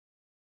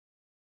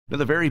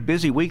Another very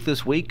busy week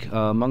this week.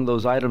 Among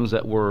those items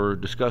that were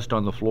discussed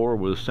on the floor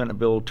was Senate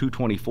Bill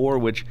 224,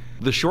 which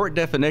the short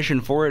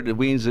definition for it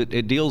means that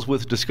it deals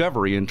with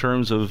discovery in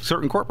terms of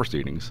certain court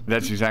proceedings.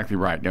 That's exactly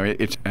right. Now,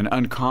 it's an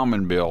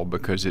uncommon bill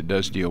because it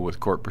does deal with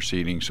court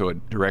proceedings, so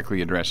it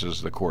directly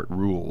addresses the court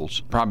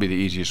rules. Probably the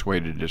easiest way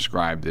to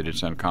describe that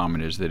it's uncommon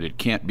is that it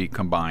can't be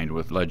combined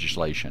with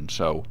legislation.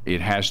 So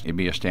it has to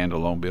be a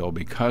standalone bill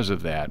because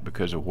of that,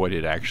 because of what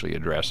it actually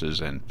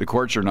addresses. And the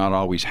courts are not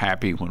always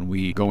happy when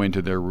we go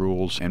into their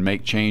rules and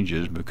make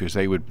changes because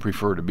they would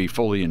prefer to be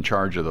fully in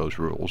charge of those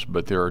rules.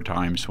 But there are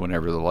times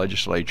whenever the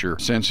legislature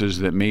senses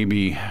that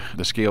maybe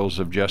the scales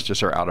of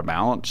justice are out of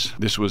balance.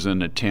 This was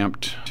an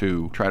attempt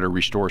to try to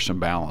restore some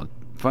balance.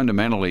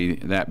 Fundamentally,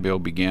 that bill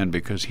began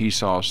because he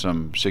saw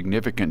some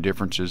significant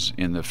differences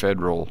in the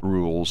federal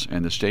rules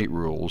and the state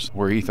rules,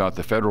 where he thought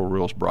the federal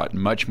rules brought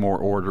much more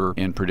order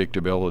and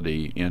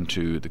predictability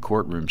into the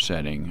courtroom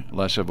setting,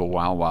 less of a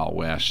wild, wild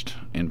west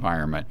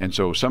environment. And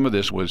so some of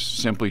this was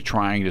simply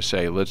trying to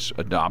say, let's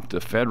adopt the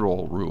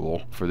federal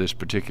rule for this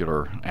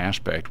particular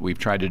aspect. We've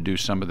tried to do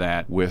some of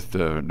that with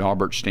the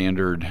Daubert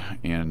standard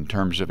in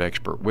terms of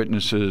expert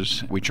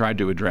witnesses. We tried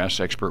to address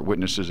expert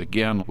witnesses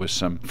again with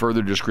some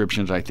further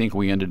descriptions. I think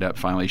we ended up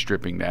finally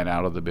stripping that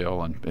out of the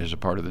bill and as a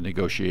part of the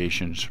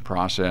negotiations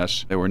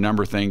process. There were a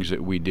number of things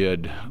that we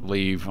did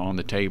leave on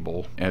the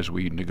table as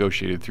we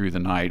negotiated through the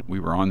night. We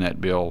were on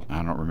that bill,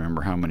 I don't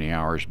remember how many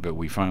hours, but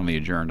we finally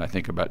adjourned, I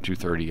think about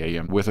 2:30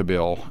 a.m. with a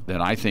bill that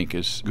I think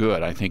is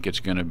good. I think it's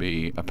going to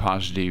be a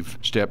positive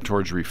step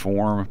towards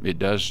reform. It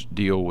does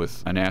deal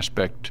with an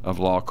aspect of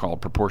law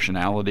called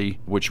proportionality,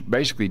 which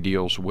basically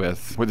deals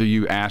with whether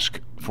you ask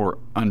for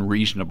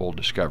unreasonable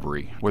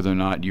discovery, whether or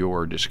not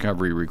your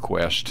discovery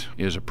request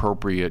is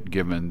appropriate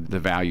given the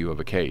value of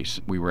a case.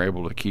 We were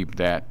able to keep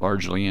that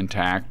largely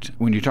intact.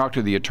 When you talk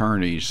to the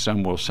attorneys,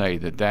 some will say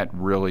that that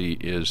really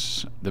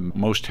is the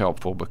most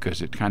helpful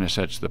because it kind of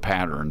sets the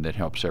pattern that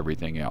helps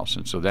everything else.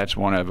 And so that's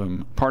one of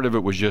them. Part of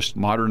it was just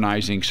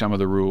modernizing some of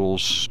the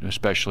rules,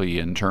 especially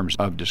in terms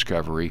of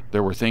discovery.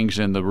 There were things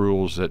in the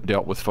rules that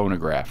dealt with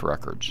phonograph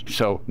records.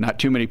 So not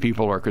too many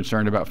people are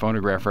concerned about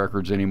phonograph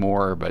records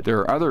anymore, but there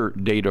are other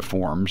data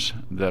forms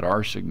that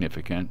are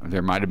significant.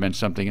 There might have been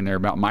something in there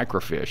about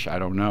microfiche. I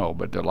don't know,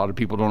 but a lot of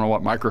people don't know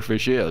what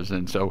microfiche is.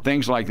 And so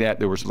things like that,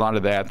 there was a lot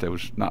of that. There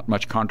was not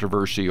much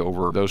controversy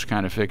over those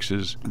kind of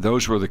fixes.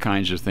 Those were the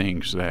kinds of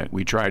things that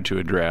we tried to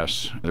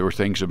address. There were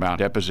things about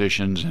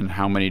depositions and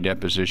how many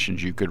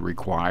depositions you could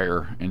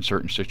require in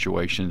certain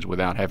situations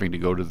without having to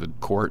go to the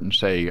court and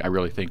say, I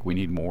really think we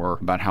need more,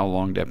 about how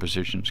long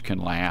depositions can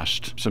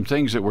last. Some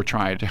things that were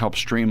trying to help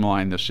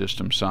streamline the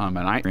system some,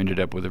 and I ended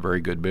up with a very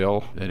good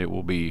bill that it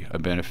will be a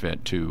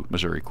benefit to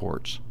Missouri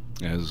courts.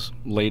 As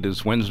late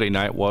as Wednesday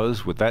night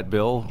was with that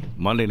bill,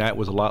 Monday night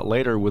was a lot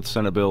later with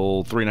Senate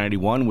Bill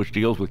 391, which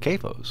deals with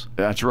CAFOs.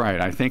 That's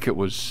right. I think it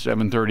was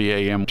 7:30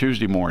 a.m.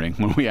 Tuesday morning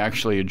when we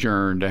actually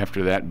adjourned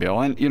after that bill.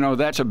 And, you know,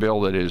 that's a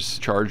bill that is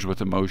charged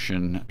with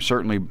emotion.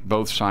 Certainly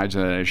both sides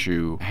of that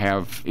issue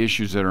have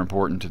issues that are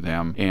important to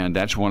them. And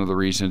that's one of the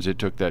reasons it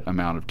took that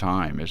amount of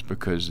time, is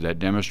because that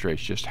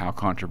demonstrates just how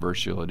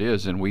controversial it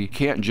is. And we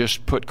can't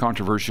just put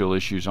controversial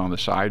issues on the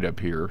side up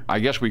here. I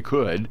guess we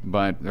could,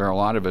 but there are a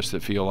lot of us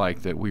that feel like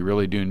that we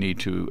really do need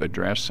to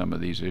address some of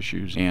these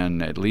issues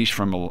and, at least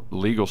from a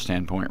legal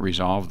standpoint,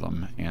 resolve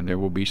them. And there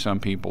will be some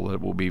people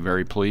that will be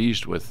very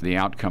pleased with the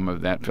outcome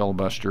of that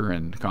filibuster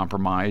and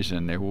compromise,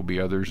 and there will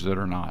be others that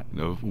are not.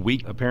 The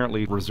week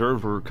apparently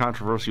reserved for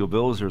controversial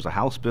bills. There's a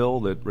House bill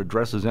that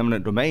addresses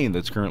eminent domain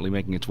that's currently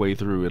making its way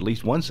through at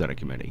least one Senate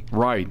committee.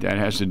 Right. That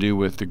has to do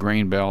with the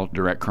grain belt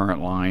direct current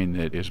line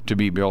that is to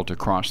be built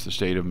across the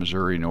state of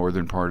Missouri,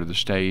 northern part of the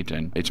state.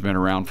 And it's been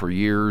around for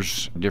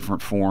years,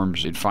 different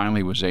forms. It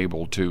finally was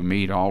able to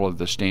meet all of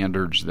the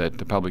standards that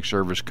the Public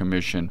Service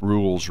Commission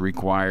rules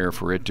require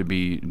for it to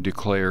be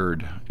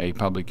declared a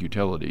public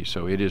utility.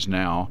 So it is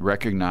now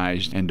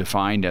recognized and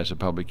defined as a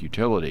public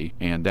utility,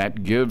 and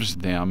that gives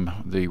them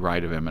the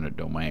right of eminent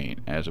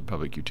domain as a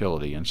public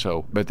utility. And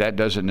so, but that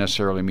doesn't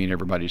necessarily mean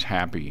everybody's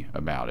happy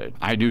about it.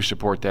 I do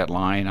support that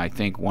line. I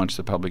think once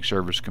the Public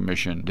Service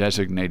Commission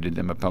designated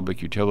them a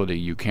public utility,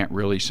 you can't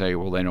really say,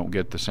 well, they don't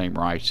get the same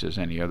rights as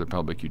any other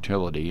public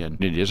utility.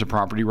 And it is a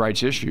property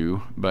rights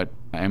issue, but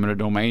eminent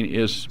domain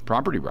is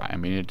property right. I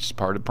mean, it's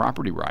part of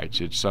property rights.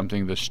 It's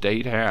something the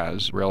state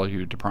has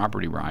relative to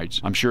property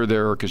rights. I'm sure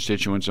there are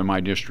constituents in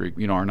my district,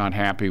 you know, are not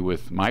happy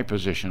with my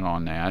position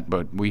on that,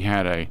 but we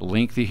had a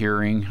lengthy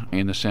hearing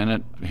in the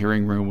Senate. The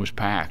hearing room was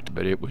packed,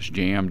 but it was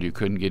jammed. You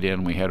couldn't get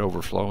in. We had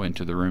overflow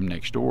into the room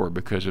next door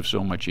because of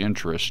so much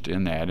interest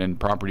in that. And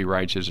property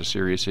rights is a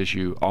serious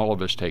issue. All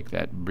of us take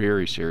that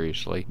very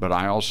seriously, but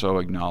I also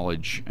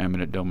acknowledge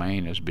eminent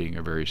domain as being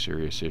a very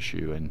serious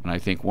issue. And I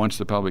think once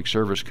the Public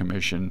Service Commission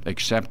Commission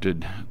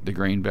accepted the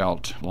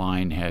Greenbelt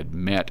line had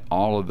met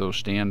all of those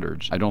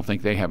standards, I don't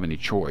think they have any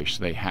choice.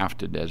 They have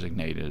to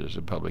designate it as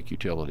a public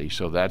utility.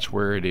 So that's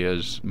where it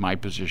is. My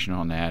position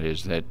on that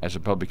is that as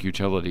a public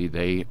utility,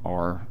 they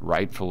are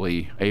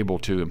rightfully able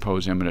to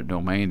impose eminent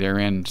domain. They're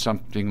in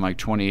something like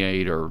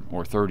 28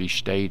 or 30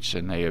 states,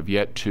 and they have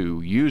yet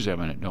to use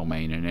eminent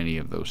domain in any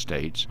of those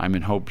states. I'm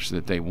in hopes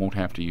that they won't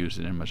have to use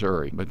it in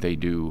Missouri, but they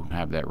do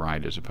have that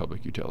right as a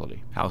public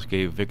utility. House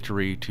gave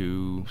victory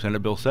to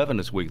Senate Bill 7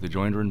 this week, the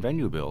joinder and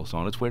venue bill. It's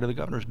on its way to the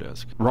governor's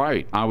desk.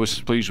 Right. I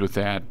was pleased with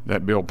that.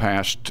 That bill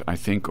passed, I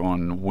think,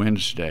 on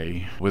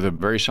Wednesday with a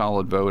very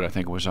solid vote. I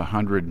think it was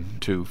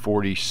 100 to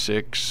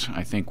 46,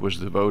 I think was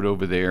the vote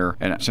over there.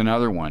 And it's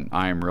another one.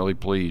 I am really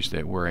pleased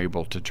that we're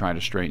able to try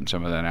to straighten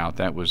some of that out.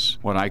 That was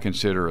what I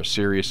consider a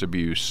serious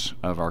abuse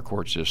of our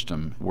court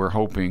system. We're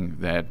hoping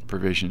that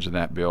provisions of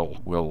that bill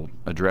will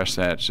address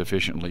that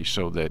sufficiently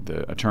so that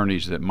the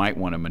attorneys that might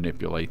want to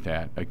manipulate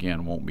that,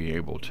 again, won't be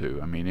able to.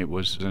 I mean, it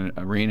was an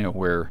arena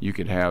where you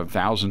could have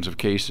thousands of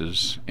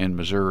cases in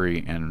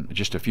Missouri, and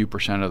just a few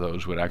percent of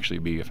those would actually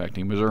be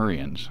affecting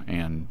Missourians.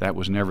 And that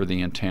was never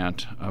the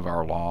intent of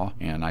our law.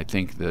 And I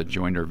think the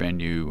joinder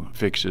venue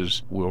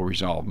fixes will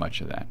resolve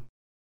much of that.